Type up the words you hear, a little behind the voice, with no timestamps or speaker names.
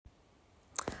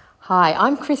Hi,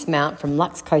 I'm Chris Mount from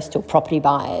Luxe Coastal Property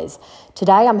Buyers.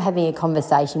 Today I'm having a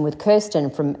conversation with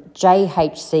Kirsten from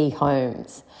JHC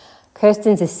Homes.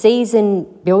 Kirsten's a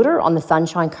seasoned builder on the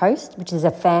Sunshine Coast, which is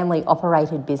a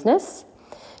family-operated business.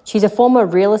 She's a former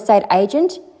real estate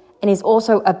agent and is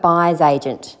also a buyer's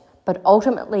agent, but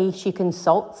ultimately she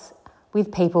consults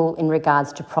with people in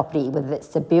regards to property, whether it's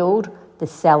the build, the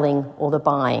selling or the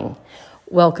buying.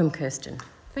 Welcome, Kirsten.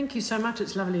 Thank you so much.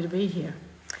 It's lovely to be here.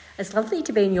 It's lovely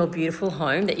to be in your beautiful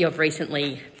home that you've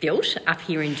recently built up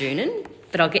here in Doonan,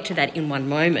 but I'll get to that in one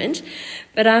moment.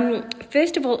 But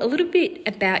first of all, a little bit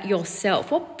about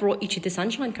yourself. What brought you to the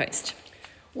Sunshine Coast?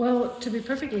 Well, to be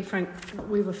perfectly frank,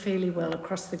 we were fairly well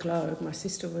across the globe. My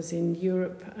sister was in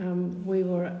Europe. We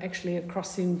were actually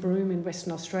across in Broome in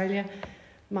Western Australia.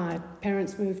 My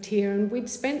parents moved here and we'd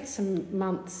spent some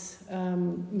months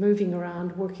moving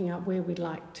around, working out where we'd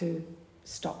like to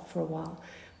stop for a while.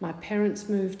 My parents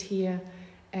moved here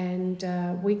and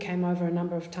we came over a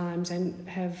number of times and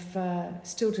have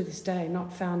still to this day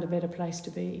not found a better place to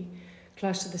be.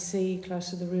 Close to the sea, close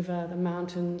to the river, the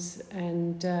mountains,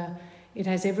 and it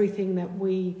has everything that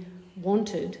we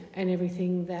wanted and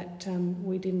everything that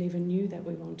we didn't even knew that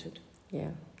we wanted. Yeah.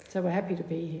 So we're happy to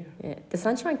be here. Yeah. The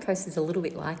Sunshine Coast is a little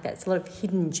bit like that. It's a lot of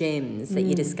hidden gems that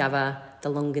you discover the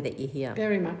longer that you're here.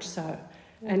 Very much so.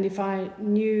 And if I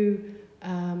knew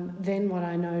then what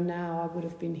I know now, I would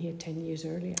have been here 10 years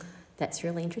earlier. That's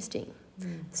really interesting.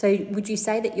 So would you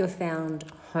say that you've found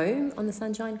home on the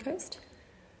Sunshine Coast?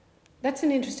 That's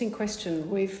an interesting question.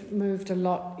 We've moved a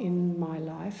lot in my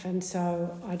life, and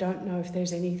so I don't know if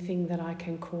there's anything that I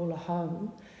can call a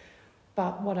home.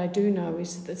 But what I do know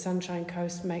is that the Sunshine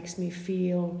Coast makes me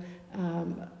feel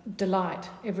delight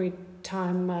every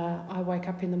time I wake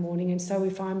up in the morning. And so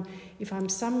if I'm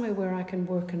somewhere where I can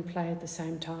work and play at the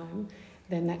same time,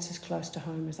 then that's as close to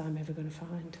home as I'm ever going to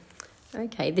find.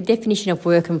 Okay, the definition of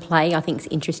work and play I think is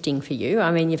interesting for you.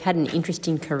 I mean, you've had an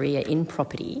interesting career in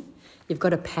property. You've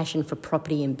got a passion for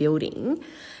property and building.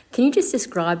 Can you just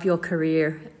describe your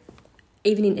career,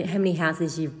 even in how many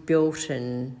houses you've built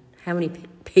and how many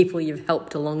people you've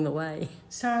helped along the way?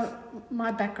 So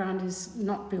my background is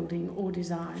not building or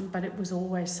design, but it was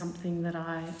always something that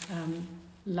I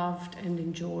loved and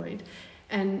enjoyed.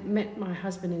 And met my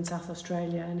husband in South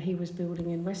Australia, and he was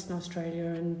building in Western Australia,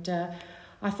 and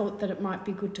I thought that it might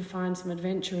be good to find some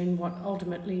adventure in what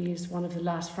ultimately is one of the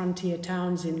last frontier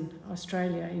towns in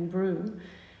Australia, in Broome.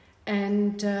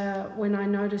 And when I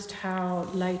noticed how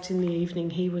late in the evening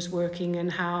he was working and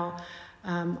how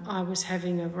I was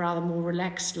having a rather more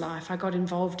relaxed life, I got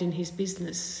involved in his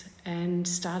business and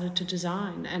started to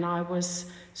design. And I was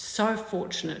so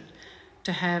fortunate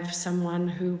to have someone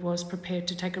who was prepared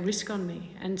to take a risk on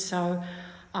me. And so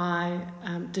I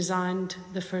designed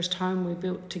the first home we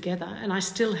built together, and I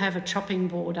still have a chopping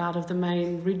board out of the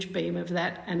main ridge beam of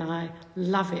that, and I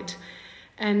love it.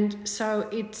 And so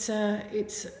it's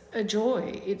a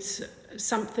joy. It's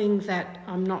something that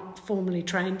I'm not formally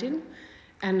trained in,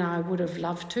 and I would have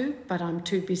loved to, but I'm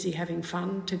too busy having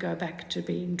fun to go back to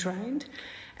being trained.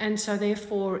 And so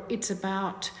therefore it's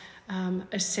about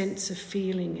a sense of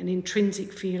feeling, an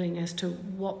intrinsic feeling as to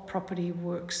what property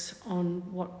works on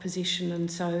what position,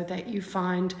 and so that you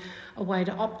find a way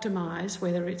to optimise,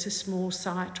 whether it's a small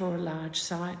site or a large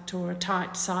site or a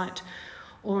tight site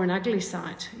or an ugly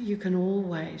site. You can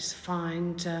always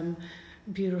find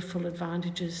beautiful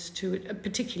advantages to it,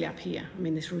 particularly up here. I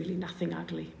mean, there's really nothing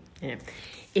ugly. Yeah.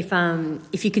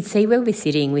 If you could see where we're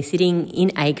sitting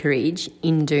in acreage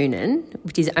in Doonan,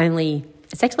 which is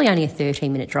it's actually only a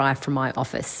 13-minute drive from my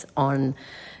office on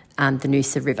the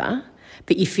Noosa River,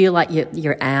 but you feel like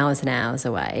you're hours and hours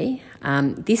away.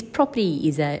 This property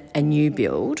is a new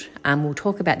build. We'll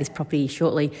talk about this property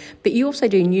shortly, but you also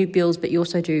do new builds, but you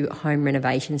also do home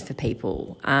renovations for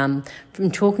people.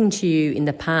 From talking to you in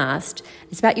the past,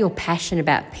 it's about your passion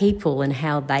about people and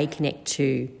how they connect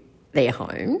to their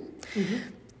home. Mm-hmm.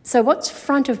 So what's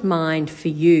front of mind for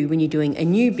you when you're doing a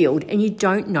new build and you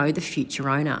don't know the future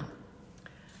owner?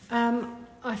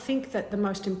 I think that the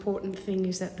most important thing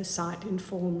is that the site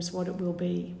informs what it will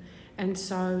be. And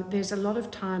so there's a lot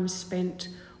of time spent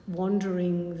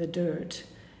wandering the dirt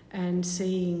and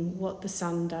seeing what the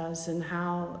sun does and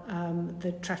how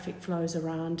the traffic flows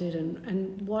around it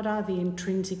and what are the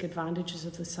intrinsic advantages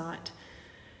of the site.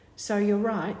 So you're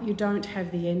right, you don't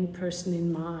have the end person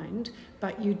in mind,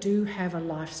 but you do have a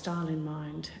lifestyle in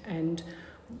mind. And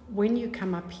when you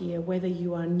come up here, whether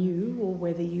you are new or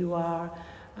whether you are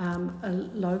a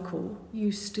local,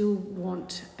 you still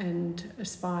want and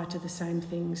aspire to the same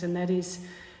things, and that is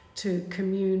to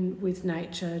commune with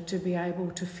nature, to be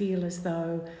able to feel as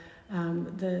though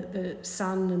The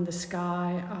sun and the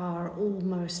sky are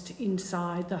almost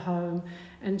inside the home,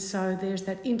 and so there's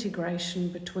that integration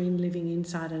between living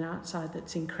inside and outside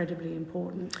that's incredibly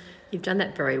important. You've done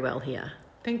that very well here.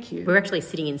 Thank you. We're actually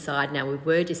sitting inside now. We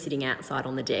were just sitting outside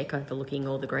on the deck overlooking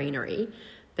all the greenery,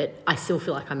 but I still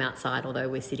feel like I'm outside, although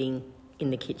we're sitting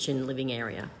in the kitchen living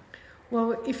area.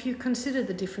 Well, if you consider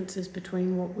the differences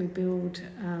between what we build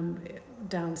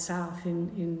down south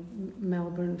in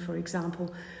Melbourne, for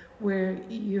example, where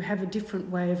you have a different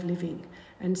way of living,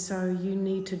 and so you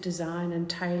need to design and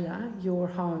tailor your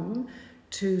home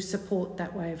to support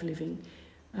that way of living.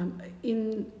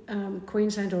 In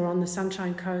Queensland or on the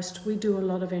Sunshine Coast, we do a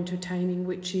lot of entertaining,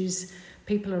 which is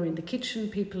people are in the kitchen,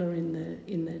 people are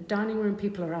in the dining room,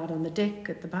 people are out on the deck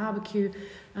at the barbecue.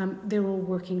 They're all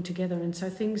working together, and so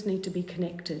things need to be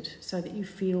connected so that you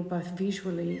feel both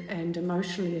visually and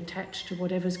emotionally attached to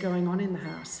whatever's going on in the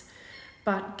house.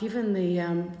 But given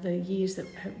the years that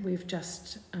we've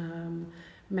just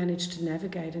managed to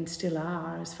navigate and still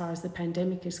are, as far as the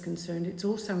pandemic is concerned, it's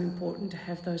also important to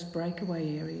have those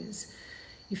breakaway areas.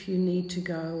 If you need to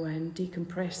go and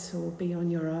decompress or be on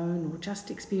your own or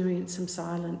just experience some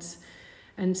silence.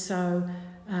 And so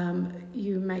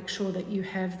you make sure that you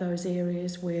have those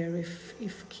areas where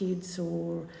if kids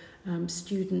or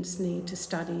students need to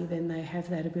study, then they have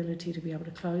that ability to be able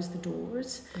to close the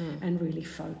doors and really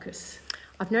focus.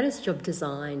 I've noticed you've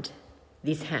designed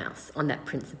this house on that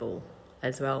principle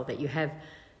as well, that you have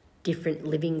different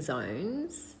living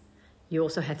zones. You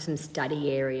also have some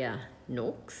study area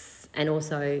nooks, and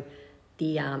also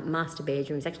the master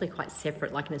bedroom is actually quite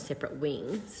separate, like in a separate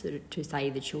wing, sort of to say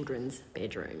the children's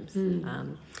bedrooms.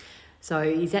 So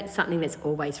is that something that's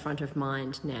always front of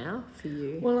mind now for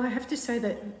you? Well, I have to say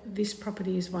that this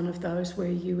property is one of those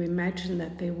where you imagine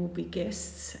that there will be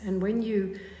guests, and when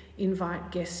you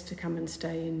invite guests to come and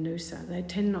stay in Noosa, they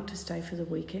tend not to stay for the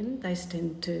weekend. They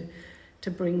tend to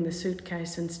bring the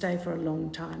suitcase and stay for a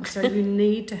long time. So you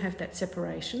need to have that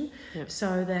separation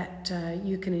so that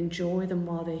you can enjoy them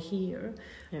while they're here,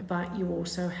 but you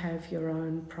also have your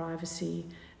own privacy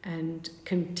and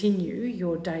continue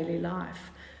your daily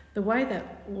life. The way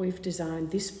that we've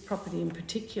designed this property in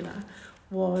particular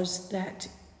was that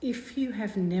if you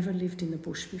have never lived in the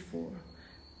bush before,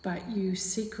 but you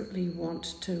secretly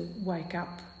want to wake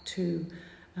up to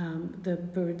the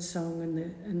bird song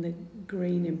and the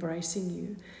green embracing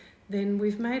you, then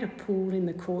we've made a pool in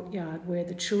the courtyard where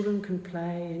the children can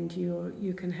play and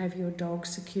you can have your dog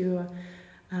secure,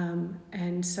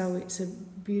 and so it's a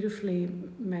beautifully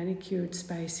manicured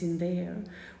space in there,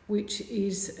 which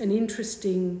is an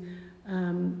interesting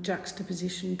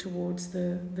juxtaposition towards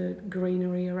the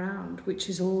greenery around, which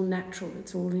is all natural,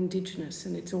 it's all indigenous,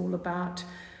 and it's all about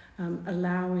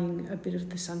allowing a bit of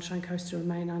the Sunshine Coast to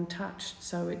remain untouched.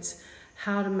 So it's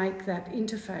how to make that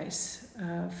interface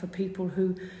for people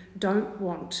who don't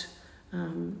want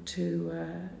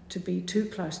to be too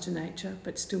close to nature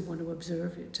but still want to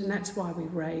observe it. And that's why we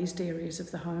raised areas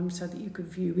of the home so that you could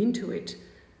view into it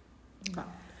but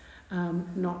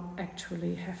not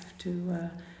actually have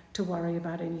to worry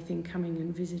about anything coming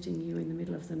and visiting you in the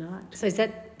middle of the night. So is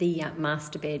that the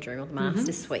master bedroom or the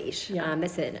master suite? Yeah.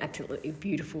 That's an absolutely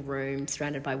beautiful room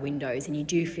surrounded by windows, and you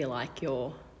do feel like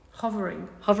you're hovering.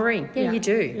 Yeah, you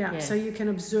do. Yeah, so you can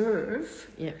observe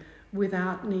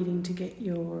without needing to get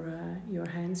your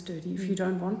hands dirty if you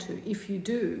don't want to. If you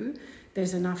do,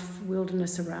 there's enough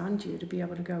wilderness around you to be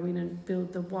able to go in and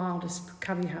build the wildest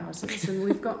cubby houses, and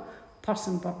we've got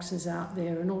possum boxes out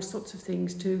there and all sorts of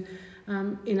things to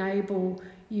enable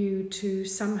you to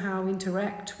somehow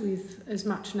interact with as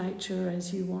much nature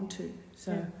as you want to.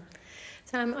 So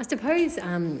I suppose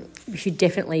we should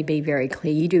definitely be very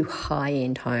clear. You do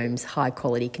high-end homes,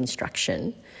 high-quality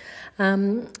construction.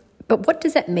 But what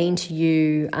does that mean to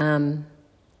you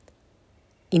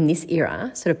in this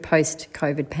era, sort of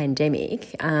post-COVID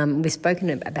pandemic? We've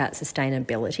spoken about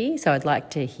sustainability, so I'd like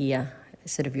to hear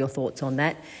sort of your thoughts on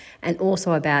that, and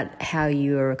also about how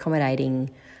you are accommodating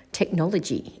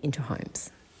technology into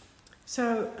homes.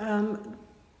 So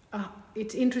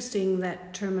it's interesting,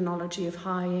 that terminology of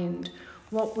high-end.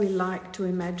 What we like to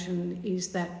imagine is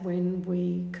that when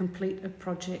we complete a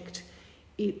project,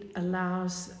 it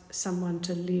allows someone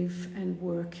to live and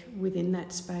work within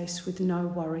that space with no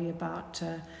worry about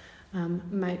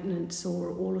maintenance,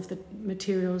 or all of the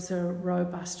materials are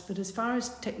robust. But as far as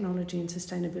technology and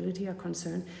sustainability are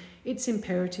concerned, it's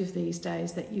imperative these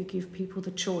days that you give people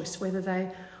the choice, whether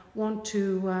they want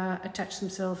to attach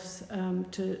themselves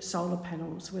to solar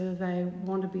panels, whether they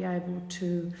want to be able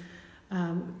to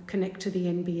connect to the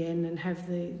NBN and have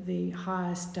the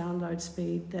highest download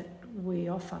speed that we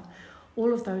offer,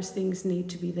 All of those things need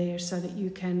to be there so that you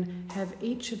can have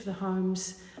each of the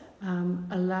homes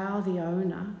allow the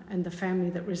owner and the family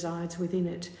that resides within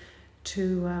it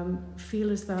to feel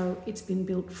as though it's been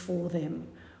built for them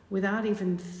without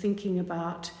even thinking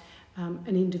about an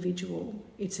individual.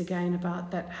 It's again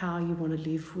about that how you want to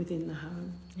live within the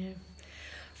home. Yeah.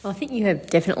 Well, I think you have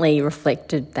definitely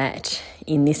reflected that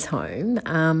in this home.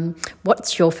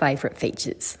 What's your favourite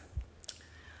features?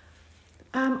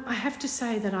 I have to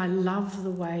say that I love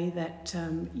the way that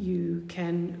you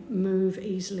can move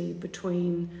easily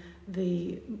between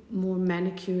the more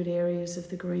manicured areas of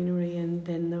the greenery and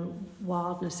then the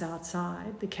wildness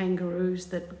outside, the kangaroos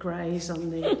that graze on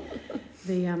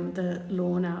the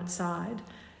lawn outside.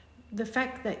 The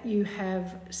fact that you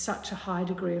have such a high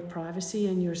degree of privacy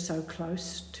and you're so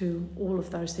close to all of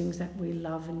those things that we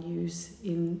love and use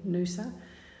in Noosa.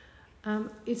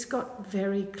 It's got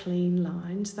very clean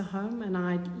lines, the home, and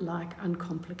I like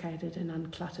uncomplicated and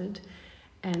uncluttered.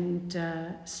 And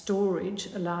storage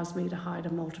allows me to hide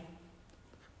a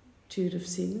multitude of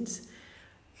sins.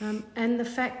 And the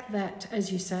fact that, as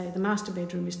you say, the master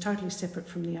bedroom is totally separate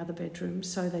from the other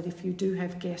bedrooms, so that if you do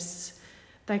have guests,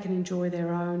 they can enjoy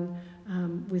their own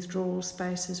withdrawal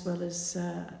space as well as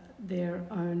their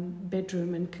own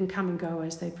bedroom and can come and go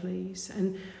as they please.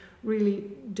 And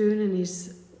really, Doonan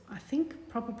is, I think,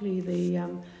 probably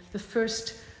the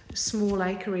first small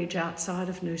acreage outside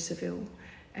of Noosaville.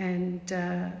 And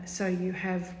so you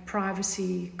have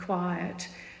privacy, quiet,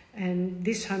 and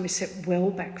this home is set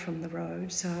well back from the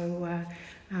road, so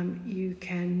you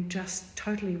can just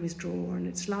totally withdraw, and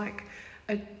it's like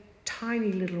a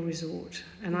tiny little resort,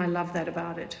 and I love that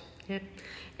about it. Yeah,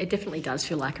 it definitely does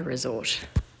feel like a resort.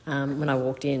 When I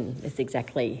walked in, it's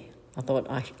exactly, I thought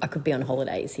I could be on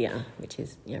holidays here, which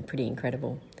is pretty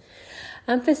incredible.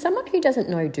 For someone who doesn't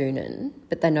know Doonan,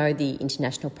 but they know the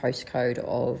international postcode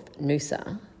of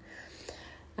Noosa,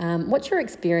 what's your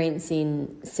experience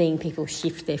in seeing people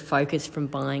shift their focus from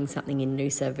buying something in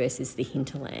Noosa versus the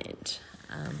hinterland?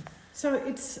 So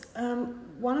it's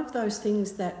one of those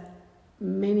things that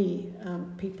many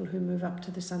people who move up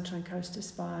to the Sunshine Coast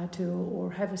aspire to,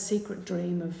 or have a secret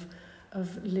dream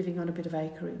of living on a bit of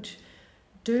acreage.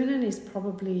 Doonan is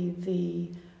probably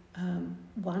the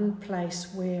one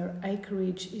place where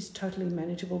acreage is totally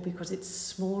manageable because it's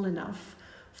small enough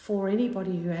for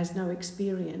anybody who has no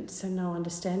experience and no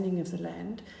understanding of the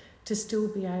land to still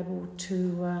be able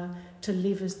to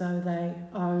live as though they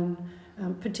own,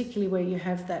 particularly where you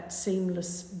have that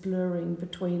seamless blurring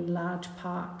between large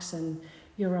parks and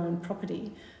your own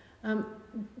property.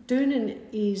 Doonan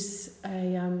is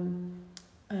a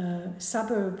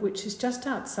suburb which is just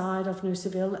outside of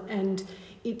Noosaville, and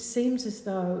it seems as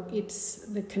though it's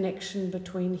the connection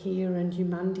between here and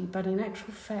Umandi, but in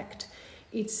actual fact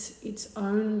it's its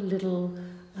own little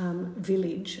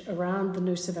village around the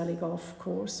Noosa Valley Golf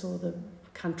Course or the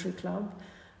country club.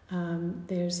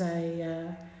 There's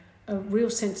a real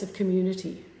sense of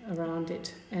community around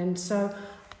it. And so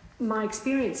my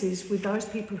experience is with those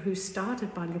people who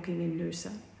started by looking in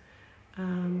Noosa,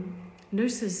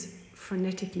 Noosa's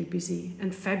frenetically busy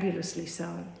and fabulously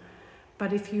so.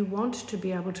 But if you want to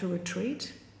be able to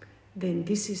retreat, then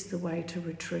this is the way to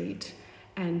retreat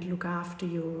and look after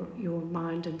your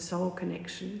mind and soul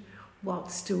connection while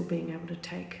still being able to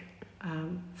take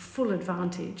full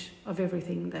advantage of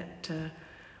everything that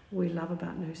we love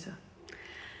about Noosa.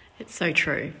 It's so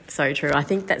true, so true. I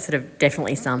think that sort of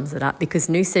definitely sums it up because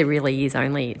Noosa really is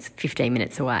it's 15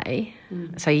 minutes away.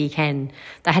 So you can,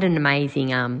 they had an amazing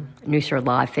Noosa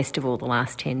Alive festival the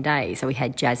last 10 days. So we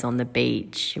had jazz on the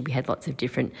beach, we had lots of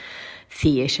different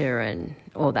theatre and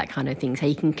all that kind of thing. So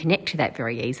you can connect to that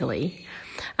very easily.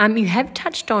 You have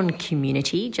touched on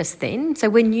community just then. So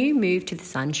when you moved to the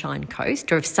Sunshine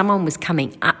Coast, or if someone was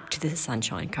coming up to the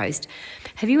Sunshine Coast,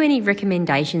 have you any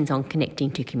recommendations on connecting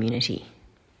to community?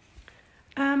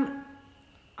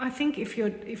 I think if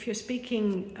you're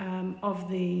speaking of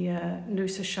the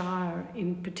Noosa Shire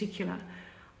in particular,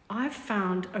 I've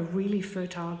found a really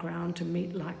fertile ground to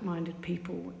meet like-minded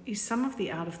people is some of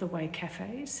the out-of-the-way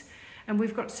cafes. And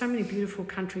we've got so many beautiful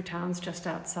country towns just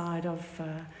outside of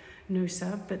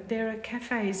Noosa, but there are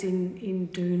cafes in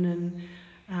Doonan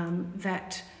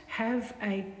that have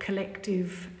a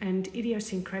collective and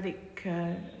idiosyncratic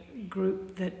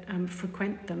group that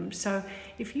frequent them. So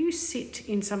if you sit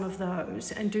in some of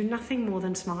those and do nothing more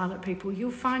than smile at people, you'll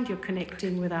find you're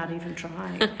connecting without even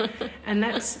trying. And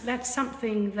that's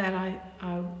something that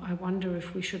I wonder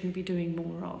if we shouldn't be doing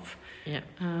more of. Yeah.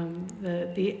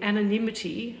 The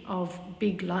anonymity of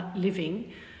big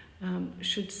living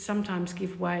should sometimes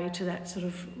give way to that sort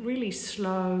of really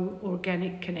slow,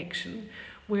 organic connection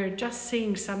where just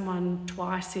seeing someone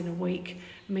twice in a week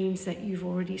means that you've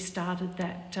already started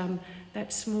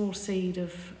that small seed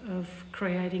of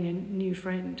creating a new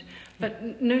friend.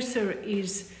 But Noosa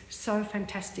is so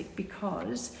fantastic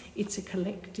because it's a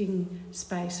collecting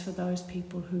space for those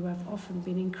people who have often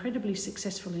been incredibly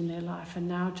successful in their life and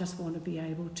now just want to be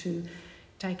able to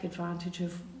take advantage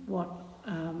of what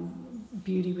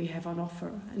beauty we have on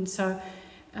offer. And so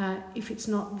if it's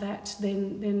not that,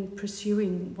 then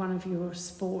pursuing one of your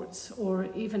sports, or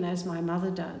even as my mother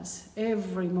does,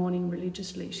 every morning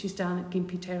religiously, she's down at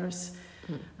Gympie Terrace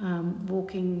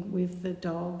walking with the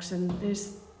dogs, and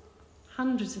there's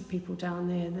hundreds of people down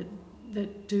there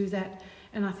that do that,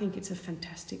 and I think it's a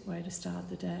fantastic way to start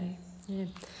the day. Yeah,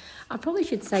 I probably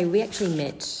should say we actually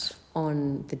met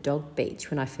on the dog beach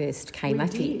when I first came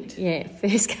up here. Yeah,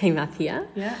 first came up here.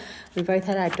 Yeah. We both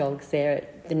had our dogs there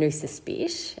at the Noosa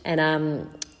Spit,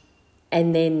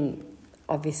 and then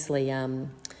obviously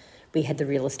we had the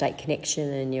real estate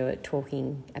connection, and you were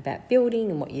talking about building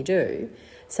and what you do.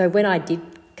 So when I did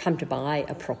come to buy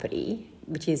a property,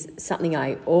 which is something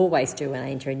I always do when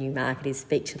I enter a new market, is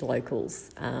speak to the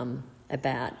locals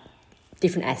about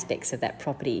different aspects of that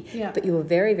property. Yeah. But you were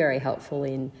very, very helpful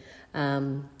in,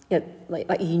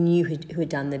 like you knew who had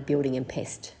done the building and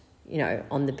pest,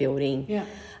 on the building. Yeah.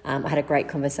 I had a great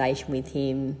conversation with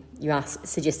him. You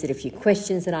suggested a few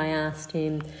questions that I asked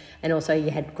him, and also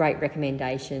you had great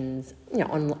recommendations,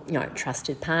 on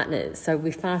trusted partners. So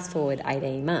we fast forward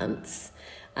 18 months.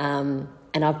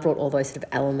 And I've brought all those sort of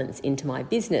elements into my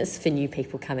business for new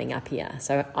people coming up here.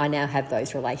 So I now have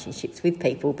those relationships with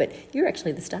people, but you're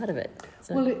actually the start of it.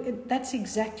 So. Well, that's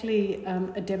exactly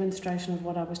a demonstration of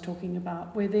what I was talking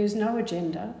about, where there's no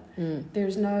agenda,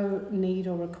 there's no need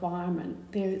or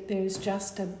requirement. There's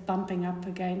just a bumping up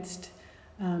against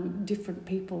different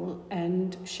people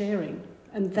and sharing.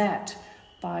 And that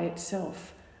by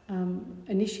itself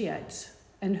initiates.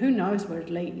 And who knows where it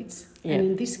leads. Yeah. And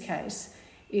in this case,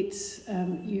 it's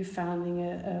you founding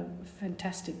a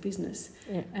fantastic business,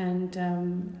 yeah. And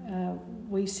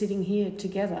we sitting here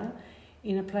together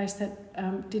in a place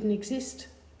that didn't exist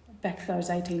back those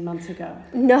 18 months ago.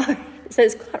 No, so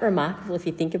it's quite remarkable if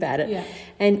you think about it. Yeah.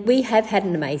 And we have had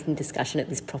an amazing discussion at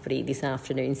this property this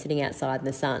afternoon, sitting outside in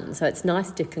the sun. So it's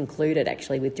nice to conclude it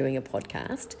actually with doing a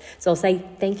podcast. So I'll say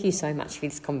thank you so much for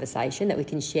this conversation that we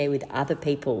can share with other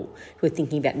people who are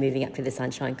thinking about moving up to the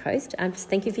Sunshine Coast. Just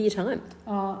thank you for your time.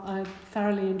 I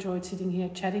thoroughly enjoyed sitting here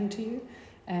chatting to you,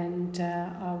 and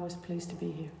I was pleased to be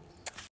here.